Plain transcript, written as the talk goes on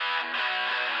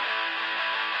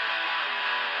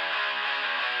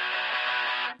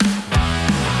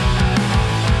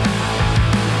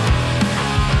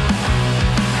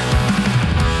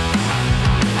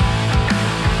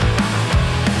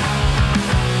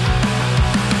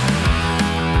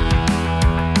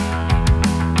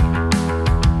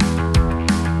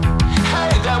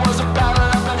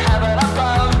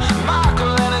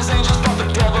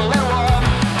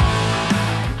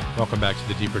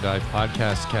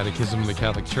podcast, Catechism of the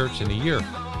Catholic Church in a year.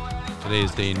 Today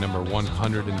is day number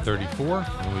 134,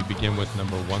 and we begin with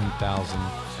number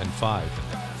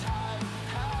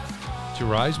 1005. To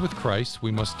rise with Christ, we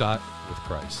must die with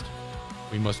Christ.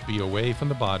 We must be away from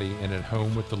the body and at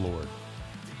home with the Lord.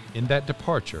 In that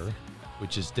departure,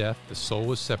 which is death, the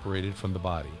soul is separated from the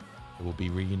body. It will be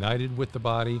reunited with the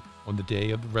body on the day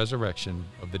of the resurrection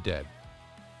of the dead.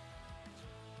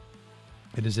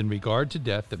 It is in regard to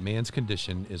death that man's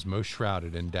condition is most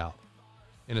shrouded in doubt.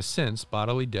 In a sense,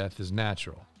 bodily death is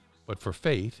natural, but for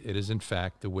faith, it is in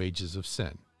fact the wages of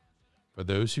sin. For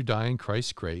those who die in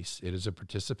Christ's grace, it is a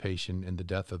participation in the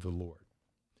death of the Lord,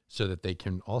 so that they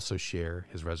can also share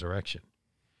his resurrection.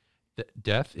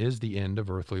 Death is the end of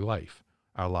earthly life.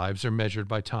 Our lives are measured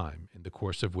by time, in the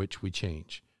course of which we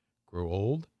change, grow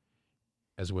old.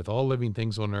 As with all living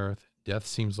things on earth, death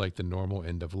seems like the normal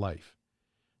end of life.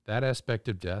 That aspect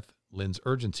of death lends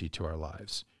urgency to our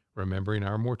lives. Remembering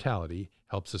our mortality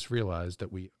helps us realize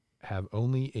that we have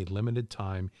only a limited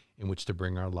time in which to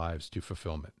bring our lives to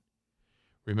fulfillment.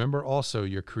 Remember also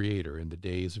your Creator in the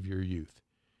days of your youth,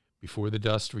 before the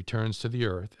dust returns to the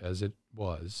earth as it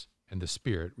was, and the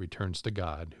spirit returns to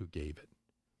God who gave it.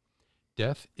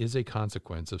 Death is a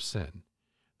consequence of sin.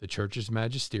 The Church's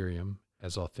magisterium,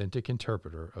 as authentic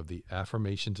interpreter of the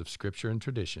affirmations of Scripture and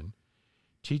tradition,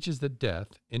 teaches that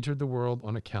death entered the world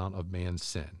on account of man's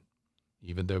sin.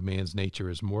 Even though man's nature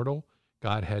is mortal,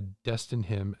 God had destined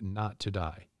him not to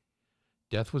die.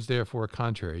 Death was therefore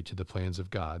contrary to the plans of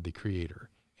God, the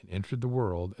Creator, and entered the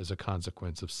world as a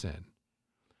consequence of sin.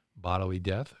 Bodily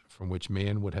death, from which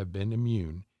man would have been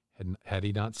immune had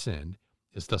he not sinned,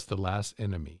 is thus the last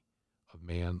enemy of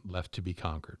man left to be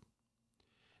conquered.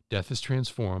 Death is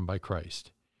transformed by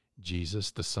Christ. Jesus,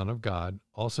 the Son of God,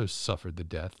 also suffered the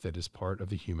death that is part of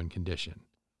the human condition.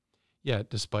 Yet,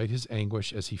 despite his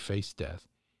anguish as he faced death,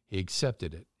 he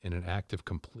accepted it in an act of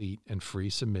complete and free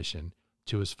submission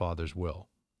to his Father's will.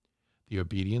 The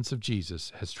obedience of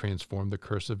Jesus has transformed the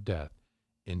curse of death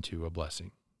into a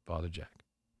blessing. Father Jack.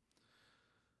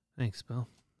 Thanks, Bill.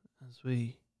 As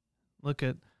we look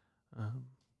at,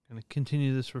 going to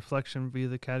continue this reflection via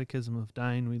the Catechism of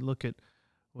Dying, we look at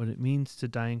what it means to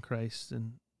die in Christ,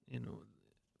 and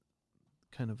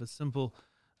kind of a simple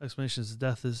explanation is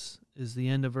death is the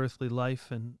end of earthly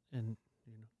life, and kind of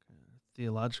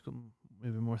theological,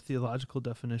 maybe more theological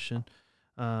definition,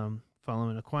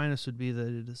 following Aquinas, would be that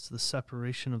it is the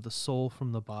separation of the soul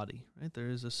from the body. Right, there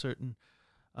is a certain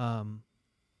not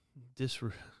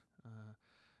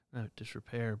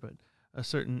disrepair, but a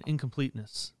certain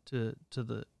incompleteness to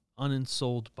the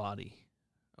unensouled body,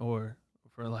 or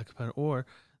for lack of better, or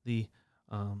the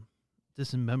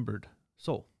dismembered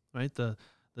soul, right? The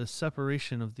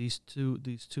separation of these two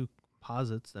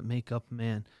posits that make up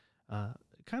man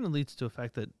kind of leads to a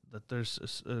fact that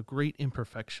there's a great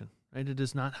imperfection, right? It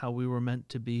is not how we were meant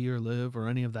to be or live or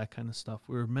any of that kind of stuff.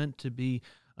 We were meant to be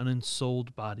an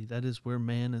ensouled body. That is where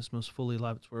man is most fully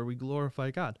alive. It's where we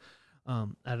glorify God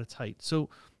at its height. So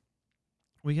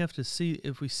we have to see,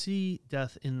 if we see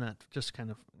death in that, just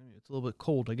kind of, it's a little bit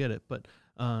cold, I get it, but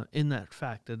in that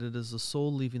fact that it is the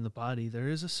soul leaving the body, there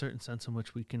is a certain sense in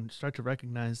which we can start to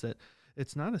recognize that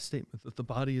it's not a statement that the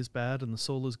body is bad and the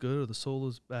soul is good, or the soul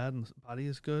is bad and the body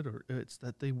is good, or it's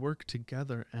that they work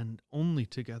together, and only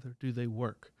together do they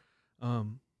work.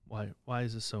 Why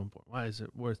is this so important? Why is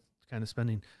it worth kind of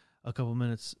spending a couple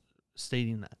minutes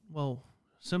stating that? Well,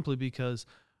 simply because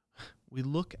we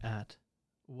look at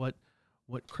what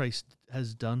Christ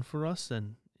has done for us,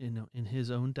 and in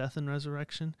his own death and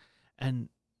resurrection, and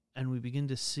we begin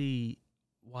to see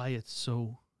why it's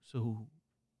so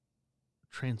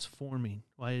transforming,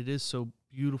 why it is so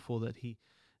beautiful that he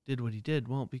did what he did.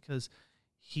 Well, because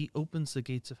he opens the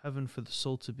gates of heaven for the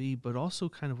soul to be, but also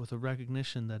kind of with a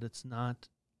recognition that it's not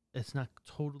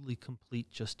totally complete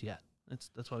just yet.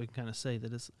 That's why we can kind of say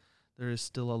that there is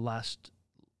still a last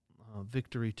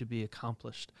victory to be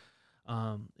accomplished.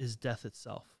 Is death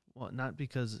itself. Well, not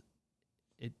because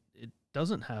it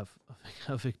doesn't have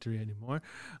a victory anymore,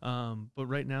 but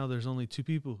right now there's only two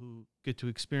people who get to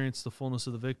experience the fullness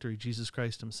of the victory: Jesus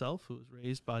Christ himself, who was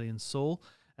raised body and soul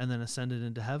and then ascended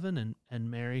into heaven,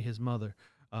 and Mary, his mother,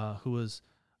 who was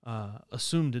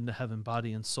assumed into heaven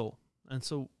body and soul. And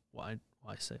so why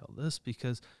say all this?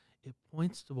 Because it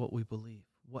points to what we believe,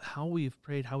 how we've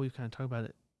prayed, how we've kind of talked about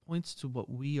it, points to what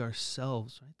we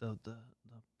ourselves, right? The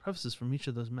prefaces from each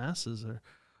of those masses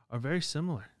are very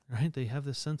similar, right? They have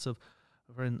this sense of,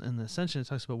 in the Ascension, it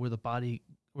talks about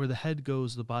where the head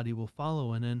goes, the body will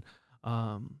follow, and in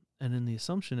the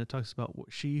Assumption, it talks about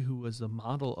she who was the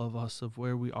model of us, of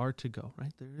where we are to go,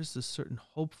 right? There is this certain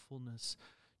hopefulness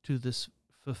to this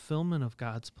fulfillment of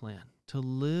God's plan, to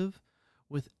live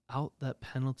without that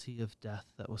penalty of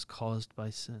death that was caused by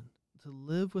sin, to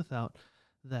live without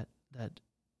that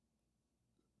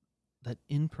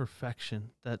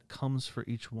imperfection that comes for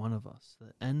each one of us,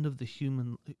 the end of the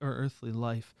human or earthly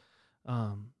life,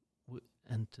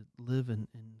 and to live in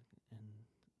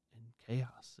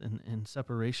chaos and in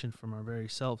separation from our very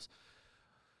selves.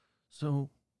 So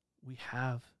we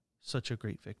have such a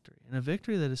great victory, and a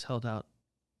victory that is held out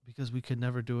because we could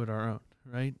never do it our own,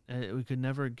 right? We could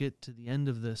never get to the end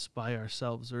of this by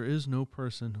ourselves. There is no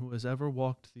person who has ever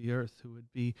walked the earth who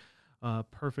would be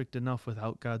perfect enough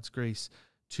without God's grace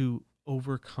to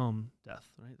overcome death,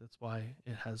 right? That's why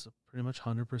it has a pretty much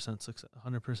 100%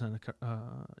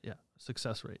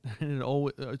 success rate, and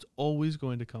it's always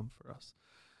going to come for us.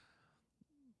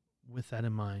 With that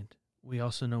in mind, we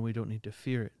also know we don't need to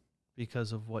fear it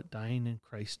because of what dying in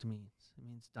Christ means. It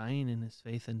means dying in his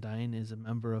faith, and dying is a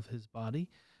member of his body,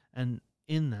 and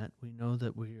in that we know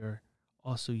that we are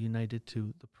also united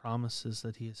to the promises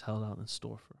that he has held out in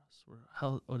store for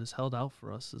us. What is held out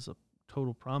for us is a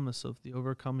total promise of the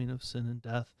overcoming of sin and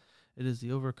death. It is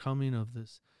the overcoming of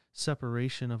this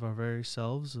separation of our very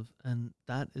selves, and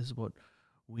that is what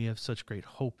we have such great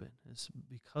hope in. It's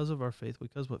because of our faith,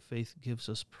 because what faith gives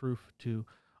us proof to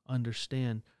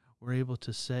understand. We're able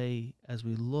to say, as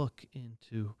we look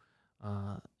into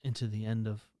the end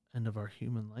of our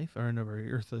human life, or end of our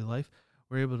earthly life,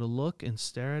 we're able to look and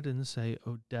stare at it and say,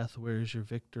 "Oh, death, where is your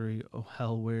victory? Oh,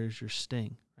 hell, where is your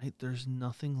sting?" Right? There's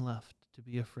nothing left to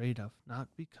be afraid of, not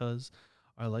because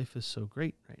our life is so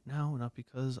great right now, not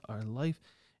because our life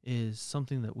is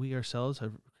something that we ourselves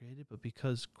have created, but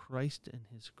because Christ and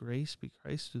his grace,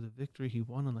 Christ through the victory he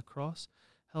won on the cross,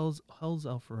 holds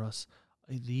out for us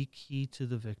the key to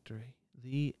the victory,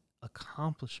 the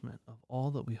accomplishment of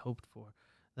all that we hoped for,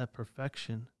 that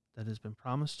perfection that has been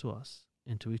promised to us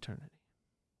into eternity.